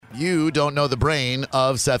you don't know the brain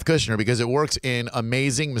of Seth Kushner because it works in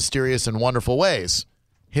amazing, mysterious, and wonderful ways.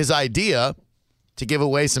 His idea to give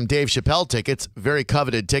away some Dave Chappelle tickets, very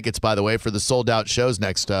coveted tickets, by the way, for the sold-out shows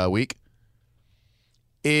next week,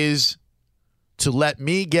 is to let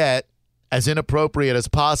me get as inappropriate as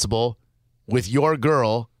possible with your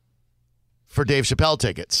girl for Dave Chappelle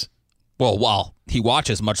tickets. Well, while he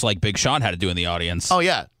watches, much like Big Sean had to do in the audience. Oh,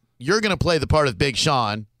 yeah. You're going to play the part of Big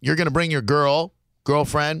Sean. You're going to bring your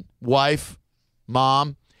girlfriend, wife,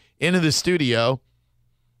 mom into the studio,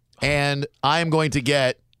 and I'm going to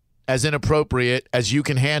get as inappropriate as you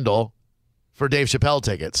can handle for Dave Chappelle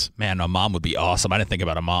tickets. Man, a mom would be awesome. I didn't think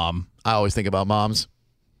about a mom. I always think about moms.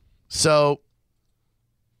 So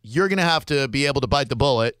you're going to have to be able to bite the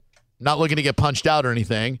bullet, not looking to get punched out or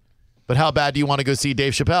anything, but how bad do you want to go see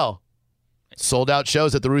Dave Chappelle? Sold out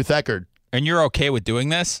shows at the Ruth Eckerd. And you're okay with doing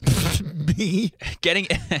this? Me? Getting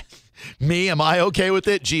Me? Am I okay with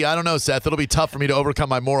it? Gee, I don't know, Seth. It'll be tough for me to overcome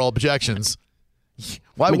my moral objections.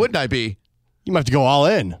 Why wouldn't I be? You might have to go all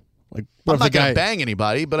in. Like, I'm not going to bang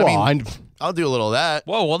anybody, but I mean, I'll do a little of that.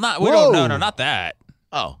 Whoa, well, not. We don't. No, not that.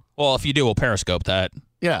 Oh. Well, if you do, we'll Periscope that.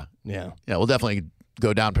 Yeah. Yeah. Yeah, we'll definitely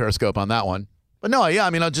go down Periscope on that one. But no, yeah, I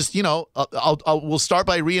mean, I'll just, we'll start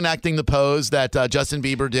by reenacting the pose that Justin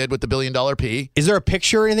Bieber did with the $1 billion P. Is there a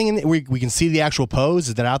picture or anything we can see the actual pose?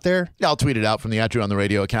 Is that out there? Yeah, I'll tweet it out from the @Drew on the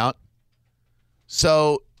Radio account.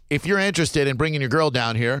 So if you're interested in bringing your girl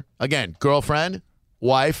down here, again, girlfriend,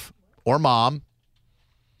 wife, or mom,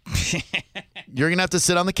 you're going to have to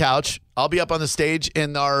sit on the couch. I'll be up on the stage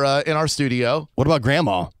in our studio. What about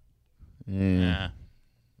grandma? Yeah.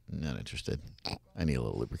 Not interested. I need a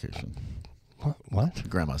little lubrication. What?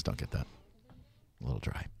 Grandmas don't get that. A little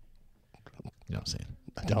dry. You know what I'm saying?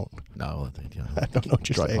 I don't. No, I don't know what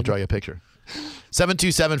you're saying. I'll draw you a picture.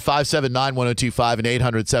 727-579-1025 and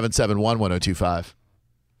 800-771-1025.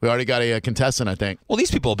 We already got a contestant, I think. Well,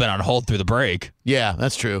 these people have been on hold through the break. Yeah,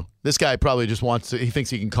 that's true. This guy probably just he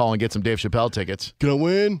thinks he can call and get some Dave Chappelle tickets. Can I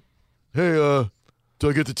win? Hey, do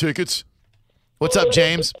I get the tickets? What's up,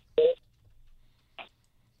 James?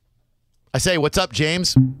 I say, what's up,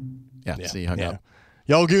 James? Yeah, see, you hung up.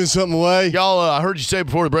 Y'all giving something away? Y'all, I heard you say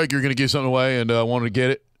before the break you're going to give something away, and I wanted to get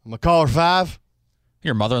it. I'm a caller 5.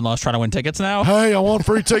 Your mother-in-law's trying to win tickets now? Hey, I want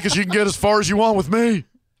free tickets. You can get as far as you want with me.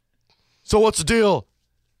 So what's the deal?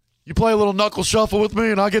 You play a little knuckle shuffle with me,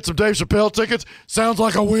 and I get some Dave Chappelle tickets? Sounds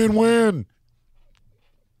like a win-win.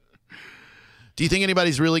 Do you think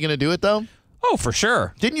anybody's really going to do it, though? Oh, for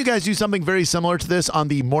sure. Didn't you guys do something very similar to this on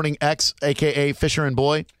the Morning X, a.k.a. Fisher and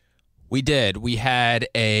Boy? We did. We had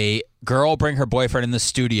a girl bring her boyfriend in the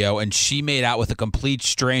studio, and she made out with a complete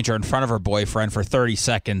stranger in front of her boyfriend for 30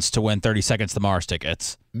 seconds to win 30 Seconds to Mars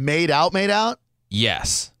tickets. Made out?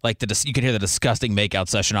 Yes. Like you could hear the disgusting makeout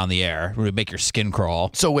session on the air. It would make your skin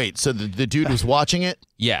crawl. So wait, so the dude was watching it?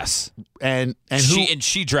 Yes. And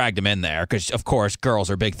she dragged him in there because, of course,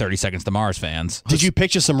 girls are big 30 Seconds to Mars fans. Did you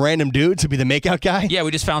picture some random dude to be the makeout guy? Yeah,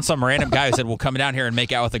 we just found some random guy who said, "Well, come down here and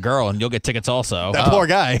make out with a girl, and you'll get tickets also." That poor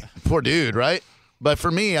guy. Poor dude, right? But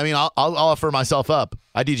for me, I mean, I'll offer myself up.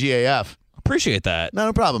 I DGAF. Appreciate that.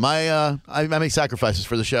 No problem. I make sacrifices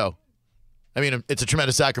for the show. I mean, it's a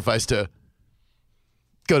tremendous sacrifice to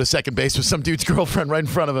go to second base with some dude's girlfriend right in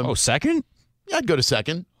front of him. Oh, second? Yeah, I'd go to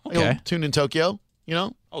second. Okay. Tune in Tokyo, you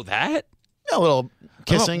know? Oh, that? Yeah, a little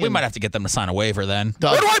kissing. We might have to get them to sign a waiver then.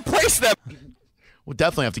 Where do I place them? We'll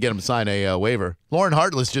definitely have to get them to sign a waiver. Lauren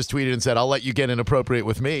Hartless just tweeted and said, "I'll let you get inappropriate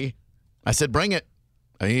with me." I said, bring it.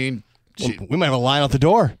 I mean, we might have a line out the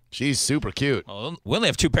door. She's super cute. Well, we only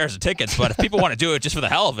have 2 pairs of tickets, but if people want to do it just for the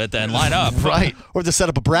hell of it, then line up. Right. Or to set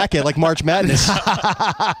up a bracket like March Madness.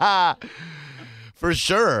 For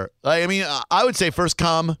sure. I mean, I would say first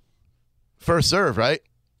come, first serve, right?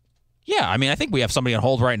 Yeah, I mean, I think we have somebody on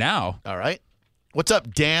hold right now. All right. What's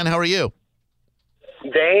up, Dan? How are you?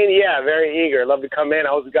 Dane, yeah, very eager. Love to come in.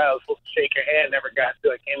 I was the guy that was supposed to shake your hand, never got to.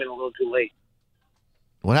 I came in a little too late.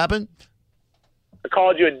 What happened? I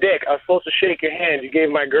called you a dick. I was supposed to shake your hand. You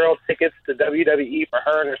gave my girl tickets to WWE for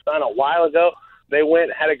her and her son a while ago. They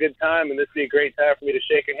went, had a good time, and this would be a great time for me to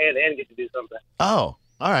shake her hand and get to do something. Oh,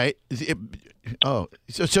 all right.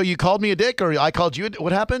 So you called me a dick, or I called you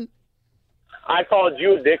what happened? I called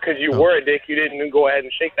you a dick because you were a dick. You didn't go ahead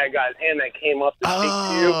and shake that guy's hand that came up to speak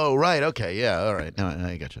to you. Oh, right. Okay. Yeah. All right. Now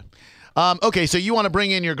I got you. Okay. So you want to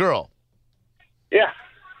bring in your girl? Yeah.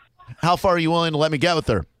 How far are you willing to let me get with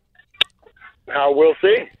her? We'll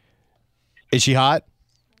see. Is she hot?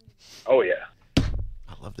 Oh, yeah.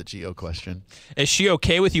 I love the Geo question. Is she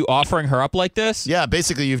okay with you offering her up like this? Yeah.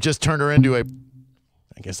 Basically, you've just turned her into a...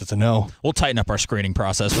 I guess that's a no. We'll tighten up our screening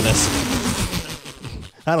process for this.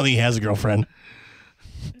 I don't think he has a girlfriend.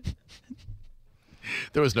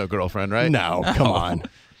 There was no girlfriend, right? No, come on.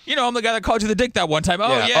 You know, I'm the guy that called you the dick that one time.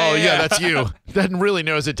 Oh, Yeah. yeah. That's you. That really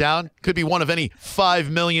narrows it down. Could be one of any 5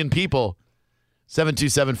 million people.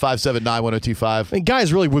 727-579-1025. I mean,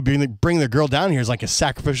 guys really would bring their girl down here as like a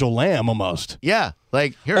sacrificial lamb almost. Yeah.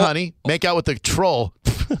 Like, here, honey, make out with the troll.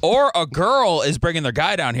 Or a girl is bringing their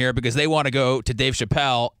guy down here because they want to go to Dave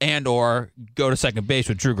Chappelle and or go to second base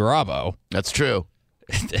with Drew Garabo. That's true.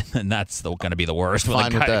 And that's going to be the worst.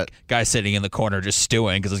 Fine with that. Guy sitting in the corner just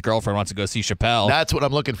stewing because his girlfriend wants to go see Chappelle. That's what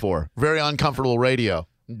I'm looking for. Very uncomfortable radio.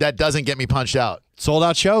 That doesn't get me punched out. Sold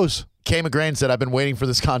out shows. Kay McGrain said, I've been waiting for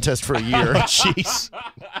this contest for a year. Jeez.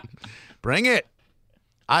 Bring it.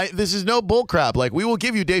 This is no bull crap. Like, we will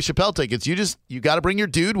give you Dave Chappelle tickets. You got to bring your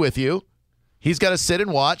dude with you. He's got to sit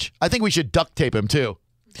and watch. I think we should duct tape him, too.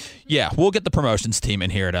 Yeah, we'll get the promotions team in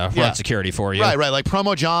here to run security for you. Right. Like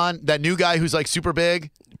Promo John, that new guy who's like super big.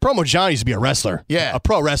 Promo John used to be a wrestler. Yeah. A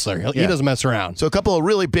pro wrestler. He doesn't mess around. So a couple of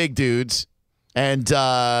really big dudes. And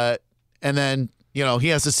then, he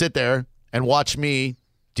has to sit there and watch me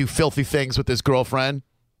do filthy things with his girlfriend,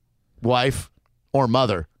 wife, or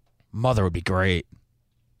mother. Mother would be great.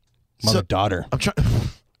 Daughter.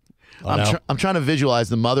 I'm trying to visualize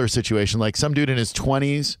the mother situation. Like some dude in his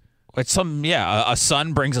 20s. It's a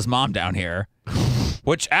son brings his mom down here,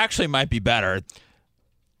 which actually might be better.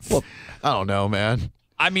 Well, I don't know, man.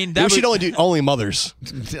 I mean, we should only do only mothers.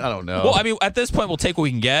 I don't know. Well, I mean, at this point, we'll take what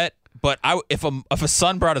we can get. But if a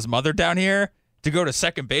son brought his mother down here to go to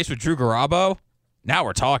second base with Drew Garabo, now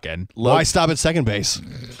we're talking. Why stop at second base?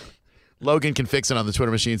 Logan Can Fix It on the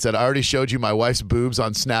Twitter machine said, I already showed you my wife's boobs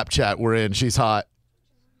on Snapchat. We're in. She's hot.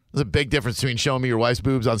 There's a big difference between showing me your wife's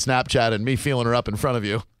boobs on Snapchat and me feeling her up in front of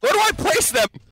you. Where do I place them?